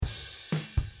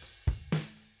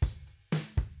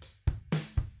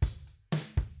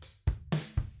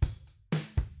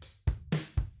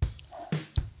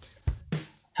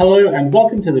Hello and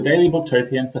welcome to the Daily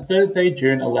Booktopian for Thursday,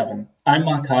 June 11. I'm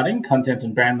Mark Harding, Content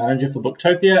and Brand Manager for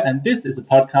Booktopia, and this is a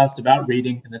podcast about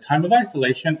reading in the time of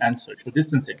isolation and social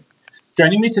distancing.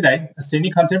 Joining me today, a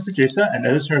senior content producer and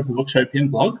editor of the Booktopian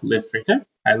blog, Liv Fricker.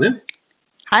 Hi, Liv.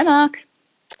 Hi, Mark.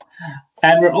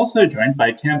 And we're also joined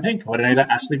by campaign coordinator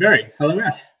Ashley Berry. Hello,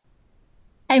 Ash.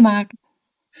 Hey, Mark.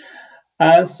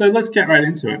 So let's get right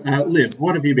into it. Liv,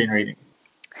 what have you been reading?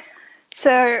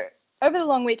 So over the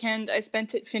long weekend, I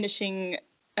spent it finishing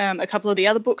a couple of the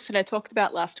other books that I talked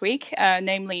about last week,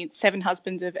 namely Seven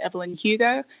Husbands of Evelyn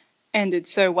Hugo. Ended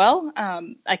so well.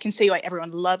 I can see why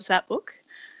everyone loves that book.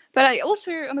 But I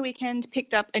also, on the weekend,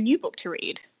 picked up a new book to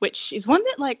read, which is one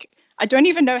that, I don't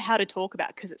even know how to talk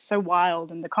about because it's so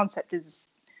wild and the concept is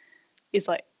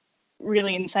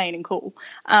really insane and cool.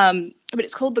 But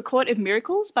it's called The Court of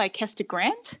Miracles by Kester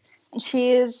Grant. And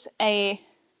she is a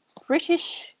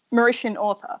British Mauritian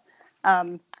author.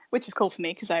 Which is cool for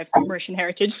me because I have Mauritian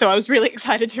heritage, so I was really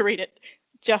excited to read it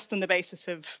just on the basis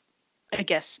of, I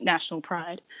guess, national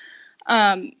pride.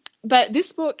 But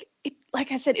this book,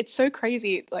 like I said, it's so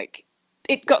crazy.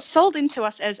 It got sold into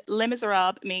us as Les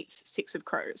Miserables meets Six of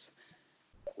Crows,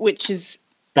 which is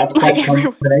that's quite a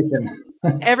combination.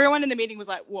 Everyone in the meeting was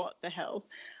like, "What the hell?"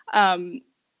 And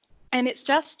it's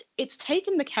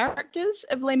taken the characters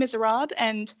of Les Miserables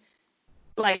and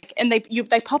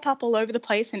they pop up all over the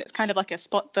place, and it's kind of like a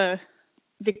spot the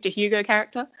Victor Hugo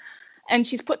character, and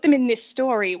she's put them in this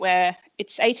story where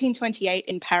it's 1828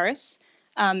 in Paris.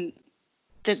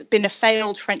 There's been a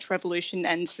failed French Revolution,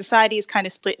 and society is kind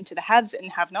of split into the haves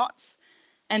and have-nots,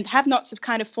 and have-nots have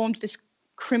kind of formed this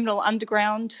criminal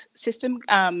underground system,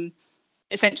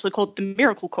 essentially called the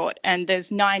Miracle Court, and there's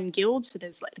 9 guilds. So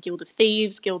there's the Guild of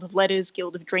Thieves, Guild of Letters,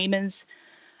 Guild of Dreamers,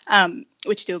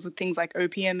 which deals with things like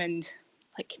opium and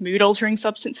mood-altering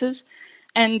substances.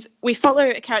 And we follow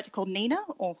a character called Nina,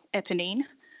 or Eponine,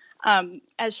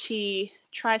 as she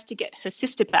tries to get her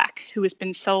sister back, who has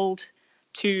been sold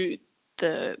to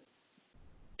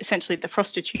essentially the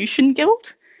prostitution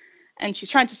guild. And she's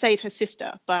trying to save her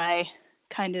sister by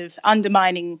kind of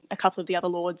undermining a couple of the other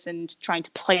lords and trying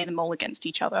to play them all against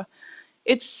each other.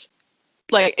 It's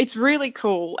really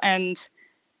cool, and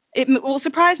it will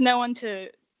surprise no one to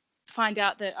find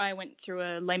out that I went through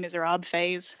a Les Miserables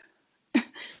phase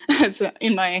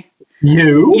in my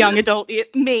young adult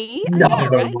me. No. I know,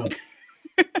 right?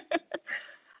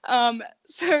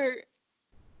 So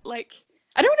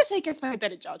I don't want to say against my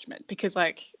better judgment, because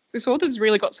this author's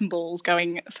really got some balls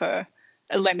going for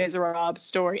a Les Miserables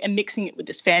story and mixing it with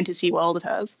this fantasy world of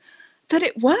hers. But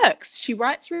it works. She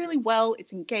writes really well.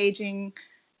 It's engaging.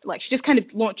 She just kind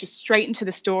of launches straight into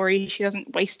the story. She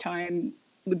doesn't waste time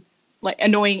with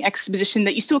annoying exposition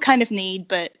that you still kind of need,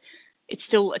 but it's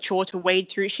still a chore to wade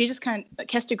through. She just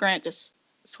Kester Grant just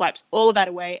swipes all of that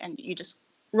away, and you just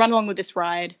run along with this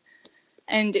ride,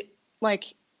 and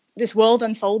this world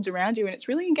unfolds around you, and it's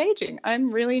really engaging.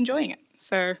 I'm really enjoying it.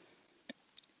 So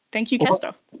thank you,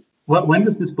 Kester. When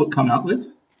does this book come out, Liz?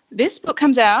 This book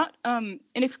comes out in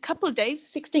a couple of days,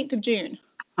 16th of June.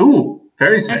 Oh,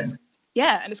 very soon.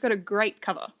 And it's got a great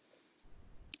cover.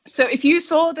 So if you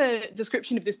saw the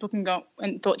description of this book and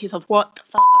thought to yourself, what the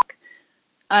fuck,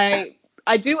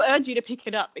 I do urge you to pick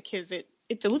it up, because it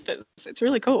delivers. It's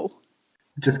really cool.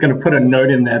 Just going to put a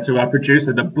note in there to our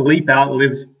producer to bleep out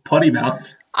Liv's potty mouth.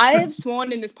 I have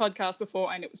sworn in this podcast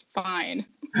before, and it was fine.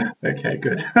 Okay,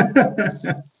 good.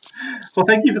 Well,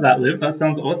 thank you for that, Liv. That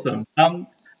sounds awesome.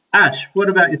 Ash, what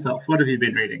about yourself? What have you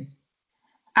been reading?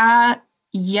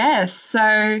 Yes.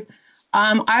 So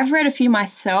I've read a few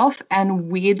myself, and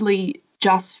weirdly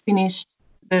just finished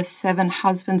The Seven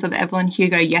Husbands of Evelyn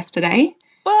Hugo yesterday.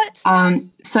 What?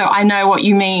 So I know what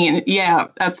you mean. Yeah,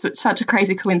 that's such a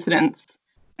crazy coincidence.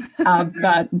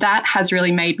 But that has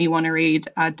really made me want to read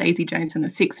Daisy Jones and the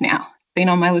Six now. It's been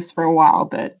on my list for a while,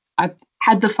 but I've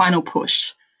had the final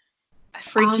push. I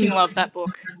freaking love that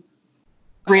book.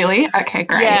 Really? Okay,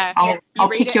 great. Yeah, I'll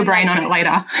pick your brain on it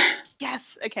later.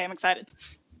 Yes. Okay, I'm excited.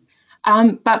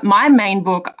 But my main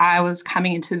book I was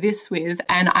coming into this with,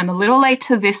 and I'm a little late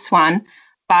to this one,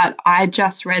 but I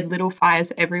just read Little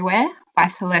Fires Everywhere by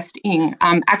Celeste Ng.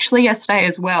 Actually yesterday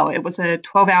as well. It was a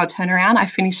 12-hour turnaround. I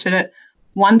finished it at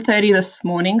 1:30 this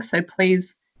morning, so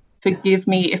please forgive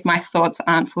me if my thoughts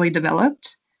aren't fully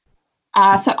developed.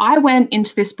 So I went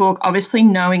into this book obviously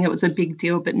knowing it was a big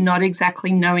deal, but not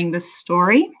exactly knowing the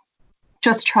story,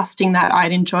 just trusting that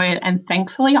I'd enjoy it, and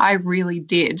thankfully I really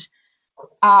did.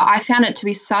 I found it to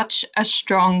be such a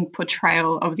strong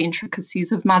portrayal of the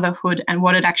intricacies of motherhood and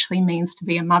what it actually means to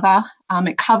be a mother.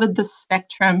 It covered the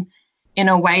spectrum in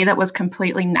a way that was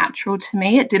completely natural to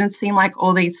me. It didn't seem like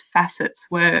all these facets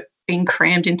were being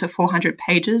crammed into 400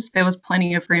 pages, there was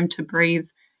plenty of room to breathe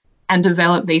and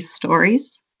develop these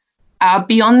stories.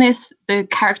 Beyond this, the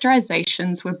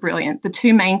characterizations were brilliant. The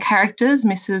two main characters,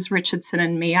 Mrs. Richardson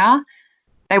and Mia,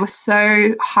 they were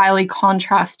so highly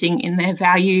contrasting in their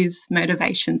values,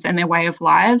 motivations, and their way of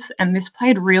lives, and this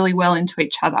played really well into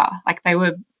each other. Like, they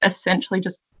were essentially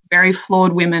just very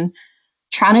flawed women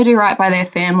trying to do right by their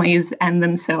families and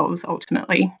themselves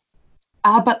ultimately.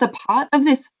 But the part of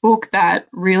this book that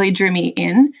really drew me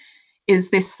in is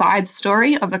this side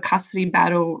story of a custody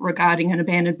battle regarding an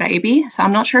abandoned baby. So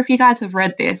I'm not sure if you guys have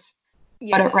read this,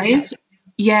 but it raised,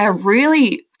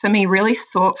 really, for me, really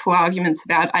thoughtful arguments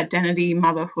about identity,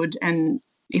 motherhood, and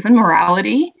even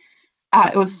morality.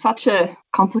 It was such a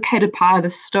complicated part of the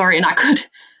story, and I could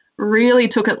really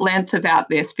took at length about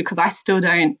this because I still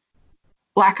don't,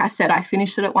 like I said, I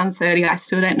finished it at 1:30. I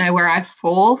still don't know where I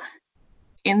fall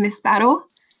in this battle.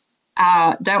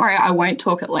 Don't worry, I won't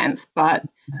talk at length, but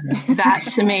that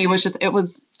to me was just, it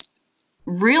was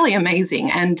really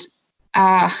amazing. And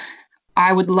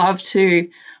I would love to,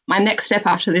 my next step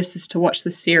after this is to watch the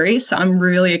series. So I'm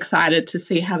really excited to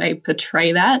see how they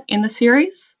portray that in the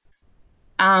series.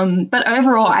 But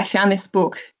overall, I found this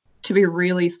book to be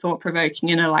really thought-provoking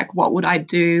in a, like, what would I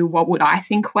do, what would I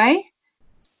think way.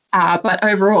 But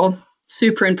overall,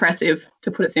 super impressive,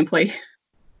 to put it simply.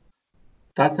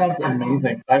 That sounds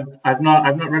amazing. I've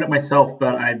not read it myself,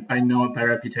 but I know it by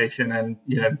reputation and,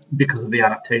 you know, because of the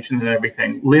adaptation and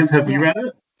everything. Liv, have you read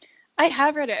it? I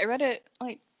have read it. I read it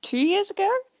like 2 years ago.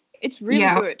 It's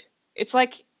really good. It's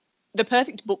like the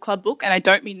perfect book club book, and I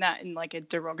don't mean that in like a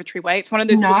derogatory way. It's one of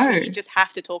those books where you just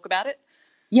have to talk about it.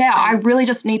 Yeah, I really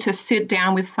just need to sit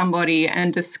down with somebody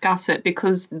and discuss it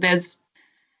because it's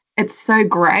so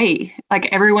grey.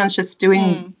 Like, everyone's just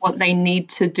doing what they need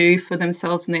to do for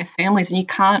themselves and their families, and you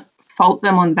can't fault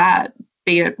them on that,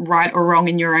 be it right or wrong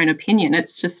in your own opinion.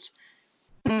 It's just,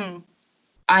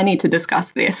 I need to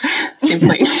discuss this,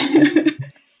 simply.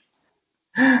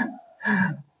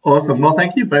 Awesome. Well,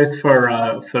 thank you both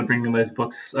for bringing those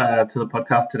books to the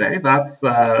podcast today. That's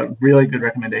really good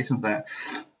recommendations there.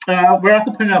 We're at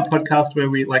the point in our podcast where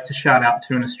we like to shout out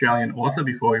to an Australian author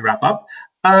before we wrap up.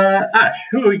 Ash,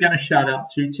 who are we going to shout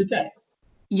out to today?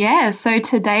 Yeah, so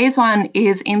today's one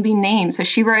is Imbi Neem. So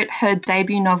she wrote her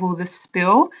debut novel, The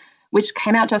Spill, which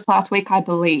came out just last week, I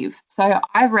believe. So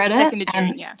I've read it. 2nd of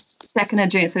June, yeah. 2nd of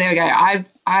June, so there we go.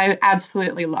 I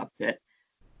absolutely loved it.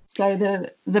 So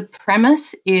the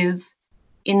premise is,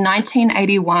 in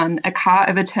 1981, a car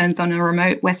overturns on a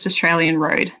remote West Australian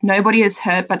road. Nobody is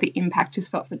hurt, but the impact is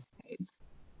felt for decades.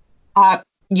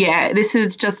 This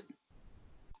is just,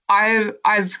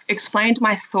 I've explained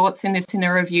my thoughts in this in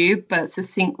a review, but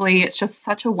succinctly, it's just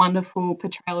such a wonderful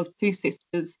portrayal of two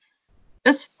sisters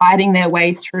just fighting their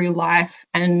way through life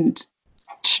and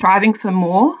striving for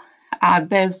more.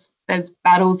 There's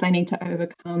battles they need to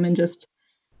overcome, and just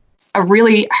a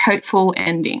really hopeful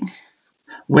ending.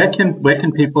 Where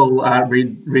can people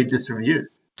read this review?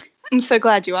 I'm so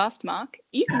glad you asked, Mark.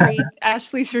 You can read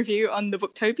Ashley's review on the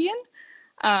Booktopian,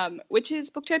 which is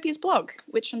Booktopia's blog,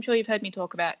 which I'm sure you've heard me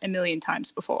talk about a million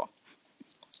times before.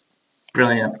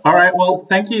 Brilliant. All right. Well,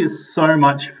 thank you so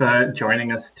much for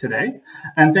joining us today.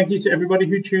 And thank you to everybody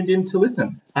who tuned in to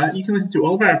listen. You can listen to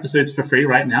all of our episodes for free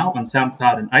right now on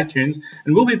SoundCloud and iTunes.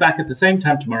 And we'll be back at the same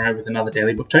time tomorrow with another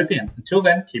Daily Booktopian. Until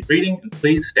then, keep reading and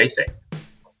please stay safe.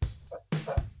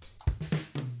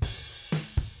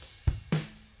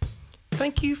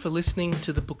 Thank you for listening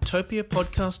to the Booktopia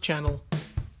podcast channel.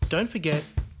 Don't forget,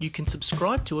 you can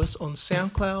subscribe to us on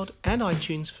SoundCloud and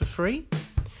iTunes for free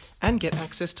and get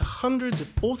access to hundreds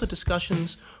of author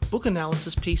discussions, book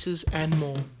analysis pieces, and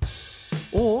more.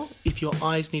 Or, if your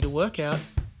eyes need a workout,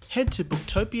 head to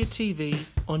Booktopia TV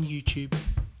on YouTube.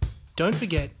 Don't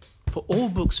forget, for all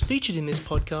books featured in this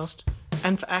podcast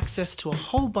and for access to a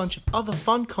whole bunch of other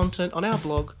fun content on our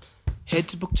blog, head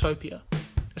to Booktopia,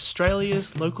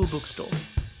 Australia's local bookstore,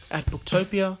 at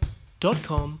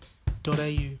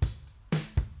booktopia.com.au.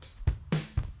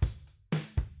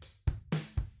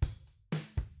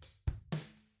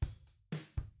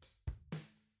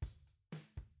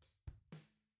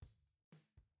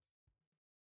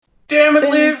 Damn it,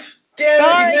 Liv!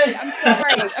 Damn it! I'm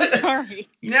sorry.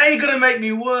 Now you're gonna make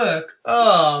me work.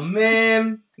 Oh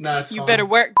man. No, it's fine. You better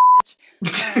work,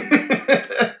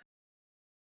 bitch.